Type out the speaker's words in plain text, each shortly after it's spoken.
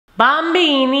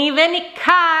Bambini, vieni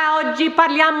qua, oggi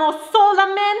parliamo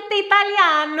solamente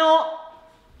italiano.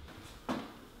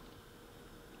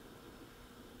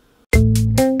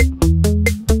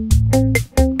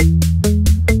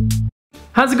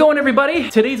 How's it going, everybody?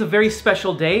 Today's a very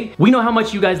special day. We know how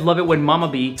much you guys love it when Mama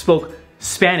B spoke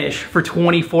Spanish for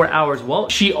 24 hours. Well,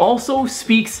 she also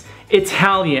speaks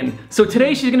Italian. So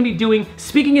today she's gonna be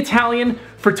speaking Italian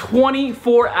for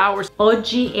 24 hours.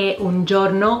 Oggi è un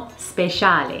giorno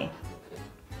speciale.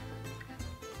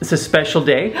 It's a special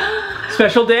day.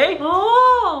 Special day?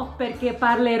 Oh, perché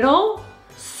parlerò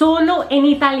solo in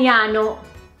italiano.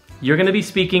 You're gonna be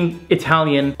speaking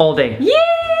Italian all day.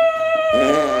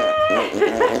 Yeah!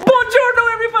 Buongiorno,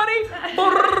 everybody!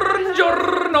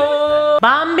 Buongiorno!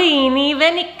 Bambini,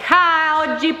 vieni qua,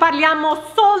 oggi parliamo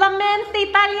solamente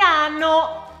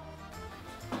italiano.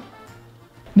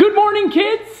 Good morning,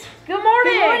 kids! Good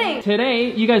morning! Good morning!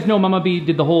 Today, you guys know Mama B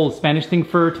did the whole Spanish thing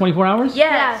for 24 hours?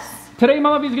 Yes! Today,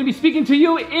 Mama B is going to be speaking to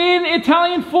you in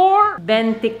Italian for...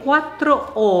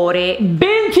 24 ore.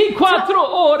 24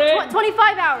 ore!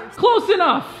 25 hours! Close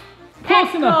enough!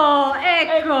 Close enough!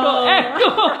 Ecco!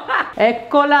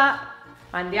 Eccola!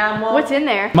 Andiamo! What's in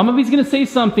there? Mama B's going to say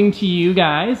something to you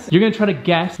guys. You're going to try to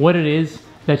guess what it is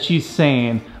that she's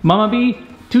saying. Mama B,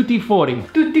 tutti fuori.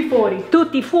 Tutti fuori.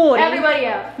 Tutti fuori? Everybody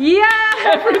out. Yeah!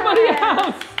 Everybody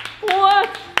else!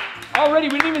 What? Already,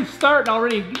 we didn't even start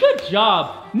already. Good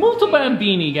job. Molto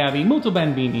bambini, Gabby. Molto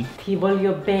bambini. Ti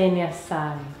voglio bene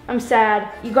assai. I'm sad.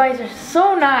 You guys are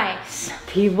so nice.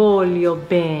 Ti voglio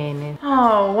bene.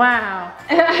 Oh, wow.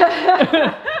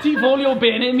 Ti voglio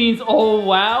bene means oh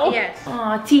wow. Yes.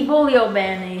 Oh, ti voglio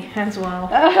bene as well.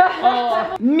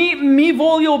 Mi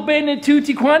voglio bene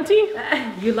tutti quanti?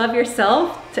 You love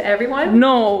yourself to everyone?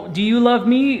 No, do you love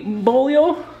me,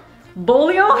 Bolio?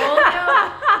 Bolio?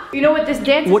 You know what this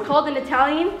dance is called in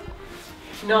Italian?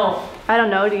 No. I don't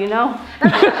know. Do you know?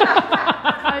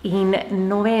 In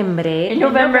novembre, In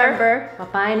November.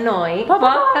 papà e noi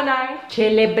Papa and I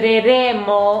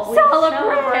celebreremo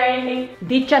celebrate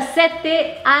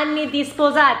 17 anni di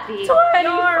sposati.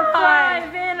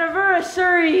 25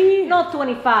 anniversary. Not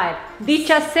 25,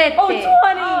 17. Oh, 20.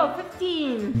 Oh,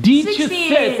 15.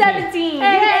 17. 17.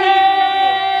 Hey!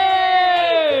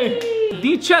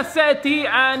 17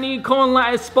 anni con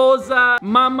la sposa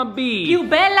Mama B. Più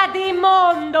bella del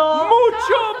mondo.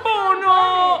 Mucho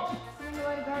bono.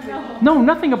 No,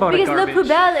 nothing about Because a le garbage.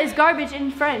 poubelle is garbage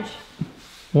in French.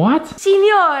 What?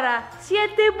 Signora,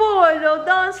 siete buono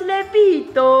dans le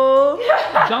pito.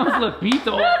 Dans le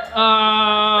pito.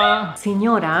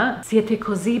 Signora, siete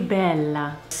così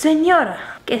bella. Signora,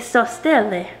 che sto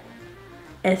stelle.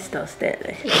 Sto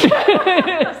stelle.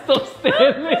 Sto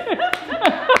stelle.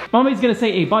 Mommy's gonna say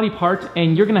a body part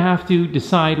and you're gonna have to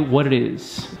decide what it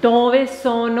is. Dove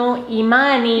sono I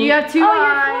mani? You have two eyes.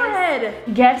 Your forehead.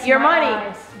 Guess your money.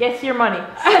 Eyes. Guess your money.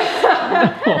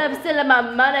 I'm still my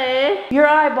money. Your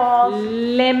eyeballs.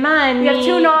 Le mani. You have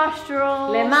two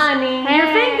nostrils. Le mani. Your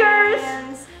fingers.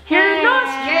 Your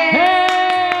nostrils.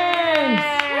 Hands.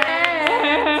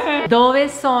 Dove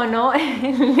sono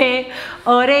le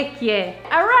orecchie?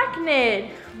 Arachnid.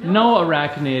 No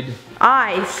arachnid.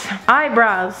 Eyes.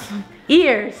 Eyebrows.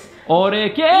 Ears.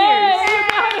 Orecchie.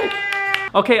 Ears.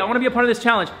 Okay, I want to be a part of this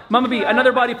challenge. Mama B,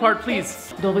 another body part,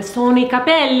 please. Dove sono I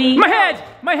capelli? My head,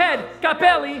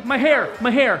 capelli, my hair.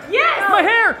 Yes! My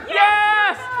hair,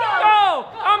 yes! Go!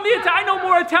 I know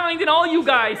more Italian than all you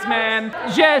guys, man.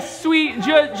 Je soy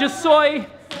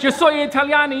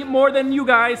Italiani more than you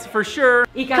guys, for sure.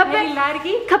 I capelli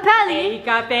larghi? Capelli. I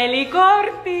capelli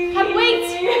corti.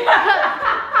 Wait.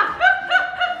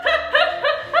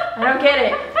 I don't get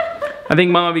it. I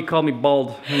think Mama B called me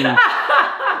bald.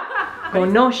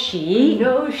 Conosci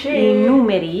I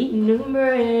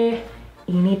numeri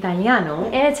in italiano?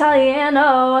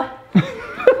 Italiano.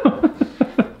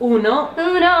 Uno,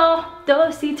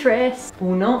 Dos y tres.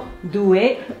 1,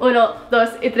 2. 1,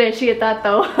 2 y 3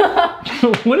 chietato.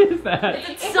 What is that?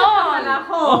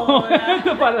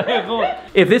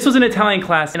 If this was an Italian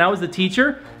class and I was the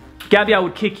teacher, Gabby, I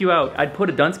would kick you out. I'd put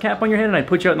a dunce cap on your head and I'd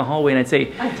put you out in the hallway and I'd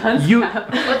say,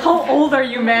 How old are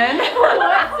you, man?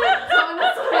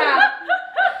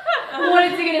 What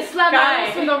is he gonna slap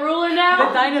us from the ruler now?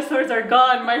 The dinosaurs are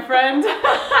gone, my friend.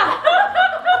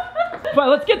 But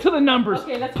let's get to the numbers.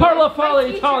 Okay, let's Parla go. fale My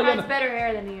teacher Italiano. has better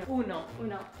hair than you. Uno,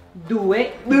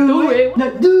 2. 2.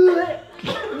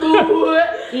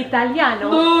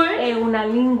 Italiano è una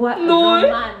lingua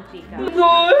romantica.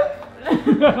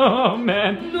 Oh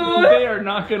man, they are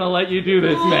not gonna let you do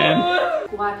this, man.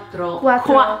 4, 5.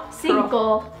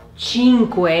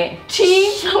 5.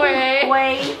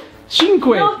 5.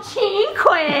 Cinque. No, 5.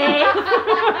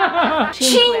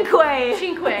 Cinque.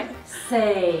 Cinque.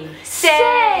 Sei.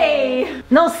 Sei.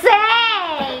 No,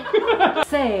 sei.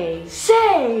 Sei.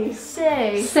 Sei.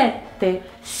 Sei. Sette.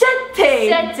 Sette.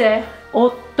 Sette.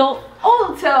 Otto.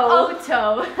 Otto.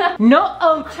 Otto. No,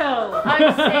 otto.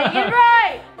 I'm saying it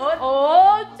right.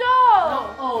 Otto.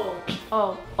 Oh.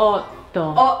 Oh.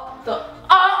 Otto. Otto.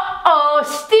 Uh-oh,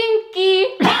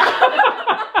 stinky.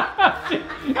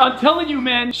 I'm telling you,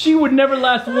 man, she would never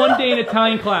last one day in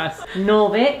Italian class.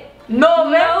 Nove.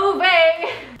 Nove.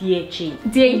 Dieci.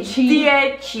 Dieci.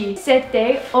 Dieci.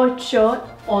 Sette. Otto.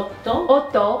 Otto.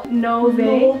 Otto. Nove.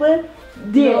 Nove.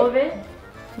 Nove.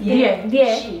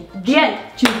 Dieci.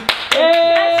 Dieci.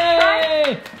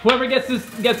 Hey! Whoever gets this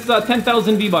gets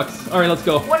 10,000 V-Bucks. All right, let's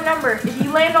go. What number? If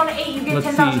you land on 8, you get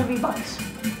Let's 10,000 see. V-Bucks.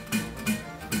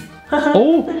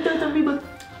 Oh!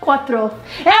 Quattro.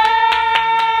 Hey!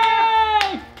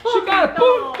 She got a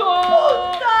punto!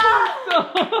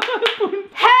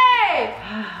 Hey!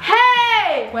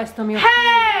 Hey! Questo mio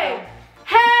Hey!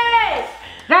 Hey!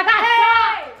 Ragazza!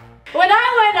 Hey! When I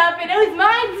went up and it was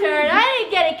my turn, I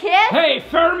didn't get a kiss. Hey,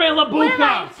 ferme la What am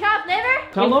I, buca! chopped liver?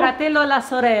 Il fratello e la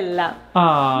sorella.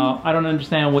 I don't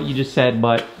understand what you just said,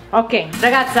 but Ok,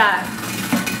 ragazza,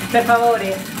 per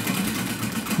favore.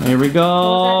 here we go.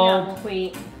 Usiamo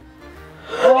qui.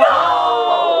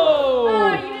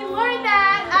 Oh, you didn't learn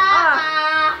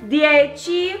that.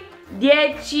 Dieci,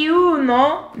 dieci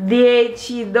uno,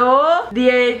 dieci due,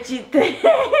 dieci tre,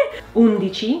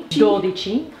 11, 12,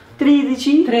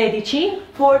 13, 13,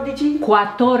 14,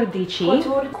 14, 15.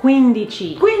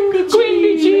 15. 15!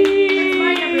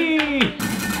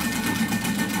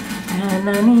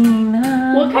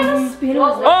 What kind of spin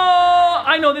was that? Oh,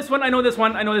 I know this one, I know this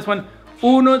one, I know this one.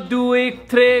 1, 2,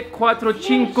 3, 4, 5,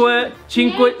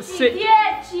 6.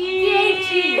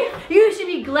 Dieci. You should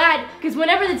be glad, because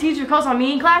whenever the teacher calls on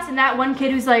me in class and that one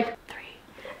kid who's like,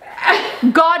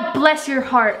 3. God bless your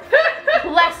heart.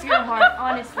 Bless your heart,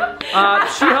 honestly.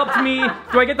 She helped me.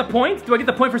 Do I get the point? Do I get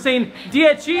the point for saying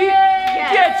dieci?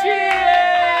 Yes. Dieci!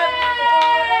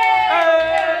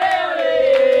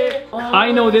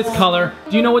 I know this color.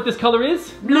 Do you know what this color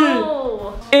is?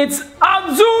 Blue. It's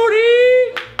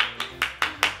azzurri!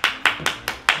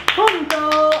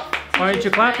 Why aren't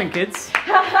you clapping, kids?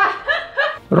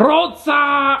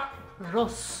 Rosa!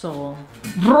 Rosso.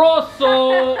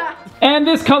 Rosso! And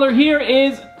this color here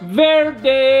is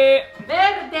verde!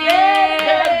 Verde.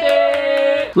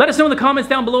 Let us know in the comments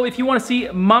down below if you want to see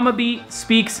Mama B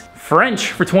speaks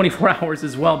French for 24 hours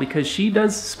as well, because she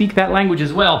does speak that language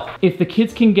as well. If the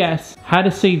kids can guess how to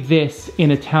say this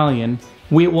in Italian,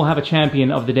 we will have a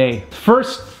champion of the day.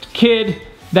 First kid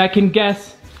that can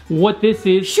guess what this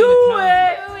is.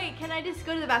 Wait, can I just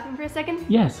go to the bathroom for a second?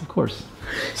 Yes, of course.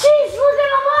 She's look.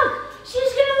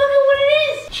 She's gonna look at what it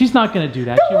is. She's not gonna do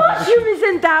that. She would never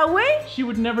cheat. isn't that way. She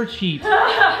would never cheat.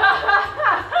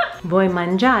 Vuoi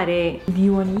mangiare? Do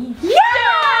you want to eat? Yes!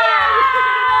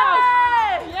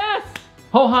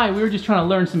 Oh, hi. We were just trying to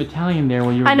learn some Italian there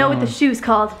when you were I know gone. what the shoe's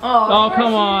called. Oh,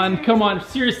 come on. Come on.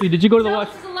 Seriously, did you go to the watch?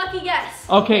 This is a lucky guess.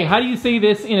 Okay, how do you say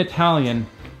this in Italian?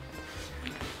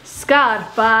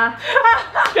 Scarpa.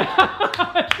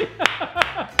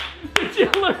 Did you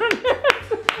learn it?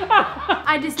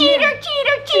 I just cheater.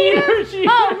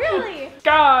 Oh, really?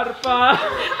 Scarpa.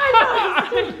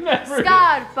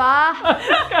 Scarpa.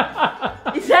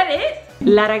 Is that it?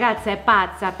 La ragazza è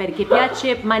pazza perché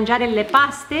piace mangiare le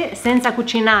paste senza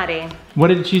cucinare. What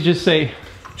did she just say?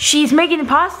 She's making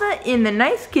pasta in the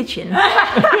nice kitchen.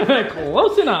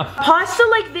 Close enough. Pasta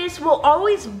like this will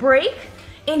always break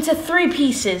into 3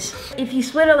 pieces. If you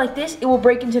split it like this, it will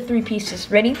break into 3 pieces.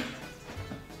 Ready?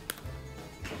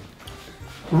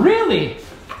 Really?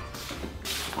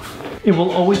 It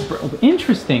will always break.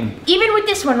 Interesting. Even with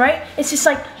this one, right? It's just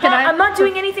like, I'm not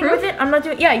doing anything proof? with it. I'm not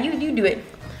doing, yeah, you do it.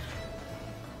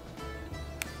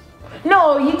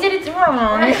 No, you did it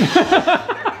wrong.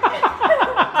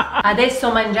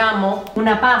 Adesso mangiamo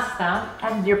una pasta.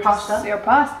 And your pasta. Your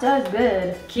pasta is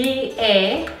good. Che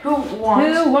è Who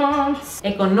wants? Who wants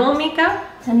economica,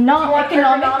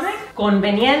 economic?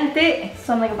 conveniente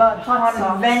Something about hot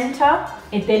sauce. Venta.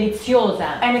 e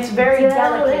deliziosa. And it's very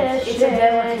delicate. It's a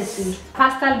delicacy.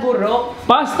 Pasta al burro.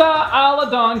 Pasta alla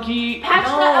donkey.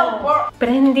 Pasta al burro.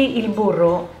 Prendi il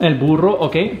burro. El burro,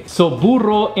 okay. So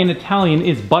burro in Italian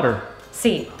is butter.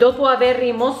 Sì, dopo aver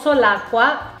rimosso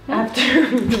l'acqua, after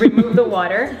you remove the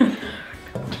water,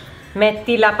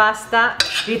 metti la pasta,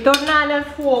 ritornare al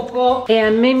fuoco e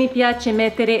a me mi piace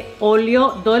mettere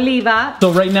olio d'oliva.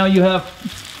 So right now you have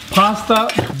pasta,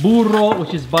 burro,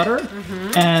 which is butter,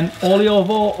 and olio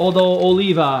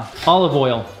d'oliva, olive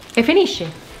oil. E finisce.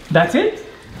 That's it?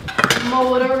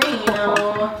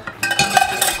 Motorino.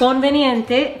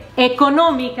 conveniente,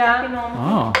 economica.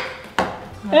 Oh.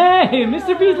 Hey,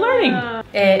 Mr. B's learning.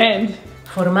 And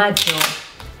formaggio.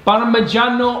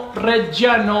 Parmigiano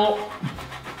Reggiano.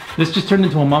 This just turned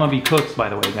into a Mama B Cooks, by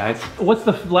the way, guys. What's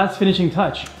the last finishing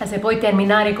touch? Se puoi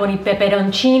terminare con I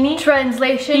peperoncini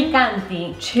Translation.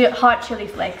 piccanti. Hot chili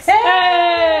flakes.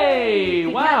 Hey! Ti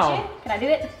Wow. piace? Can I do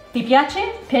it? Ti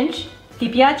piace? Pinch. Ti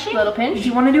piace? Little pinch. Do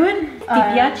you want to do it? Ti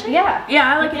piace? Yeah.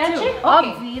 Yeah, I like Ti it piace? too.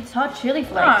 Obviously, it's hot chili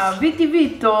flakes. Ah, Viti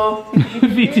Vito.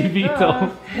 Viti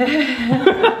Vito.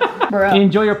 Bro.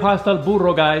 Enjoy your pasta al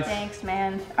burro, guys. Thanks,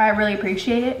 man. I really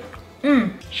appreciate it.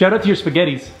 Shout out to your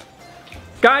spaghettis.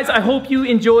 Guys, I hope you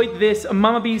enjoyed this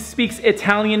Mama B Speaks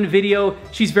Italian video.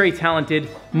 She's very talented,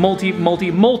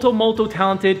 molto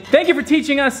talented. Thank you for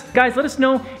teaching us. Guys, let us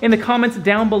know in the comments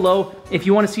down below if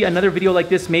you want to see another video like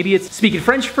this. Maybe it's speaking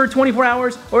French for 24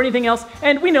 hours or anything else.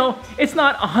 And we know it's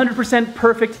not 100%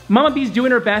 perfect. Mama B's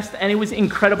doing her best and it was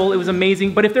incredible. It was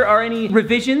amazing. But if there are any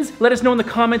revisions, let us know in the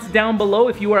comments down below.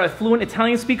 If you are a fluent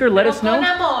Italian speaker, let us know. Con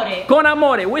amore. Con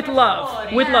amore, with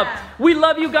love. With love. We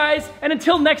love you guys. And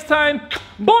until next time,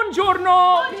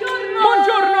 buongiorno.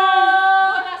 Buongiorno.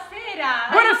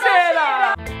 Buonasera.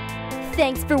 Buonasera.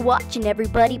 Thanks for watching,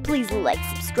 everybody. Please like,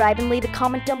 subscribe, and leave a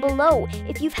comment down below.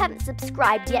 If you haven't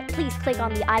subscribed yet, please click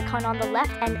on the icon on the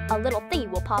left and a little thingy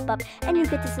will pop up and you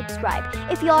get to subscribe.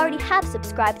 If you already have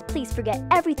subscribed, please forget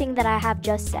everything that I have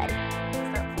just said.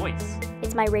 What's that voice?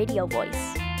 It's my radio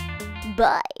voice.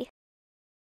 Bye.